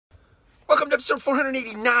Welcome to episode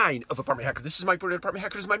 489 of Apartment Hacker. This is Mike Board. Apartment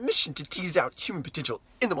Hacker. It is my mission to tease out human potential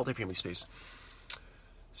in the multifamily space.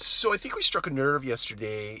 So I think we struck a nerve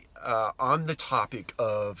yesterday on the topic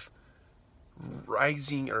of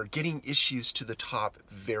rising or getting issues to the top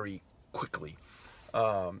very quickly.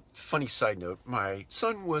 Funny side note, my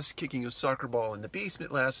son was kicking a soccer ball in the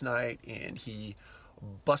basement last night and he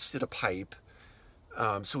busted a pipe.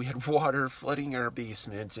 So we had water flooding our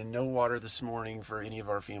basement and no water this morning for any of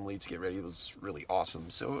our family to get ready. It was really awesome.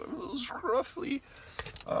 So it was roughly,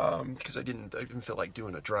 because I didn't feel like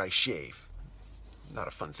doing a dry shave. Not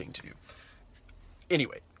a fun thing to do.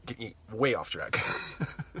 Anyway, getting way off track.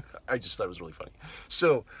 I just thought it was really funny.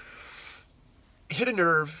 So, hit a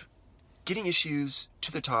nerve, getting issues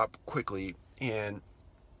to the top quickly, and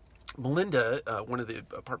Melinda, one of the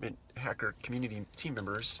Apartment Hacker community team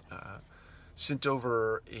members, sent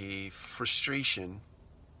over a frustration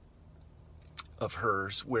of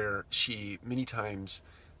hers where she many times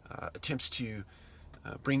attempts to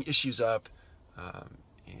bring issues up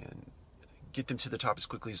and get them to the top as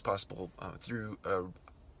quickly as possible through,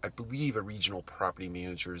 I believe, a regional property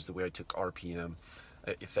manager is the way I took RPM.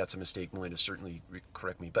 If that's a mistake, Melinda, certainly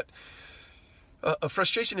correct me. But a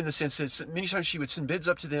frustration in the sense that many times she would send bids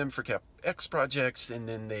up to them for CapEx projects, and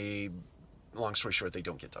then they, long story short, they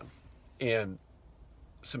don't get done. And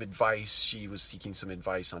some advice, she was seeking some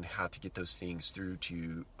advice on how to get those things through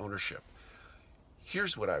to ownership.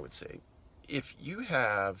 Here's what I would say. If you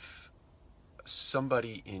have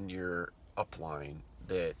somebody in your upline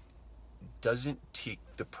that doesn't take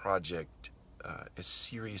the project as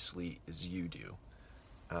seriously as you do,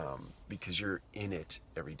 because you're in it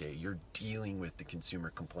every day, you're dealing with the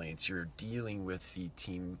consumer complaints, you're dealing with the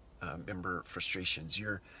team member frustrations,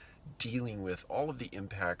 you're dealing with all of the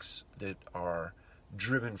impacts that are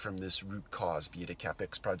driven from this root cause, be it a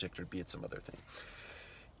CapEx project or be it some other thing.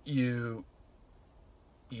 You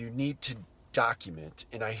need to document,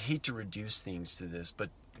 and I hate to reduce things to this,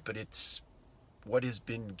 but it's what has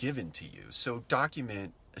been given to you. So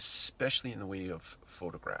document, especially in the way of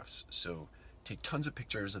photographs. So take tons of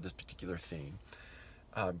pictures of this particular thing.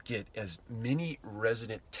 Get as many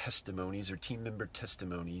resident testimonies or team member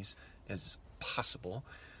testimonies as possible.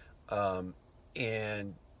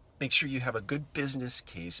 And make sure you have a good business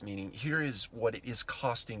case, meaning here is what it is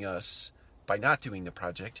costing us by not doing the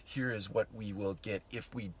project. Here is what we will get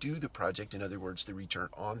if we do the project. In other words, the return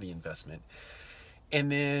on the investment. And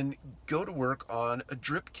then go to work on a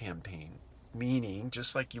drip campaign, meaning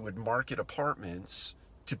just like you would market apartments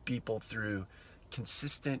to people through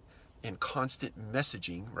consistent and constant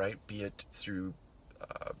messaging, right? Be it through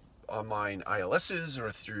online ILSs or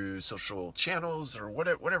through social channels or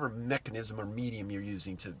whatever mechanism or medium you're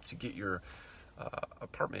using to get your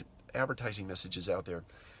apartment advertising messages out there.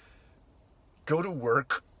 Go to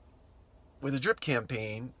work with a drip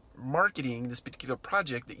campaign marketing this particular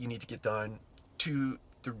project that you need to get done to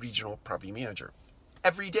the regional property manager.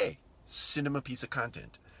 Every day, send him a piece of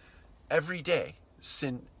content. Every day,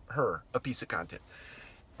 send her a piece of content.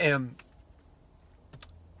 And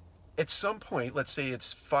at some point, let's say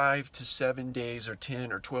it's 5 to 7 days or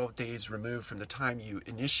 10 or 12 days removed from the time you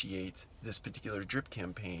initiate this particular drip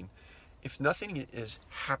campaign, if nothing is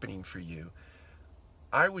happening for you,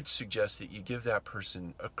 I would suggest that you give that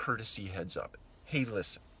person a courtesy heads up. Hey,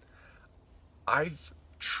 listen, I've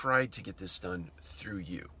tried to get this done through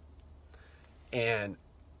you, and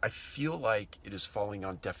I feel like it is falling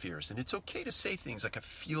on deaf ears. And it's okay to say things like, I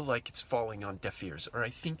feel like it's falling on deaf ears, or I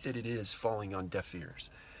think that it is falling on deaf ears.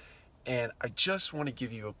 And I just want to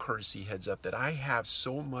give you a courtesy heads up that I have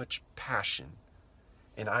so much passion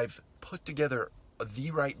and I've put together the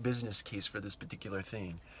right business case for this particular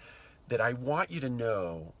thing that I want you to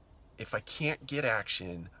know, if I can't get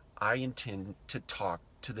action, I intend to talk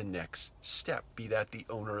to the next step, be that the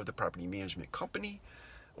owner of the property management company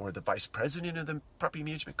or the vice president of the property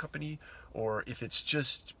management company, or if it's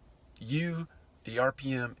just you, the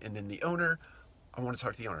RPM, and then the owner, I want to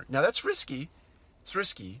talk to the owner. Now that's risky. It's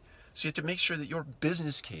risky. So you have to make sure that your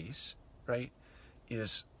business case, right,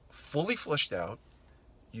 is fully fleshed out.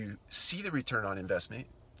 You see the return on investment.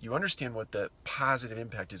 You understand what the positive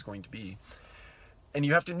impact is going to be. And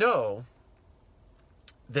you have to know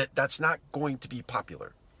that that's not going to be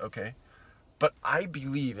popular, okay? But I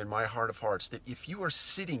believe in my heart of hearts that if you are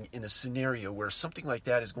sitting in a scenario where something like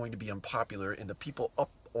that is going to be unpopular and the people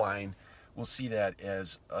upline will see that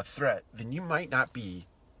as a threat, then you might not be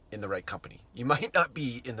in the right company. You might not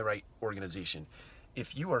be in the right organization.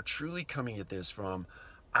 If you are truly coming at this from,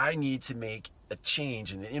 I need to make a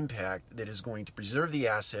change and an impact that is going to preserve the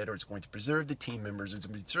asset, or it's going to preserve the team members, it's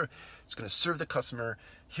going to serve the customer.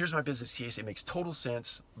 Here's my business case. It makes total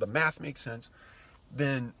sense. The math makes sense.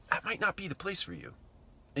 Then that might not be the place for you.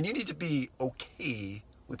 And you need to be okay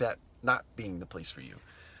with that not being the place for you.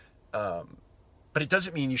 But it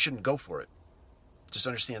doesn't mean you shouldn't go for it. Just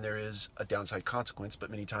understand there is a downside consequence, but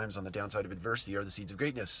many times on the downside of adversity are the seeds of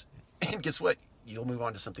greatness. And guess what? You'll move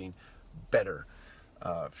on to something better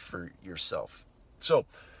for yourself. So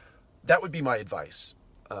that would be my advice.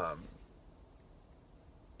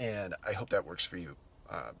 And I hope that works for you.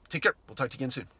 Take care. We'll talk to you again soon.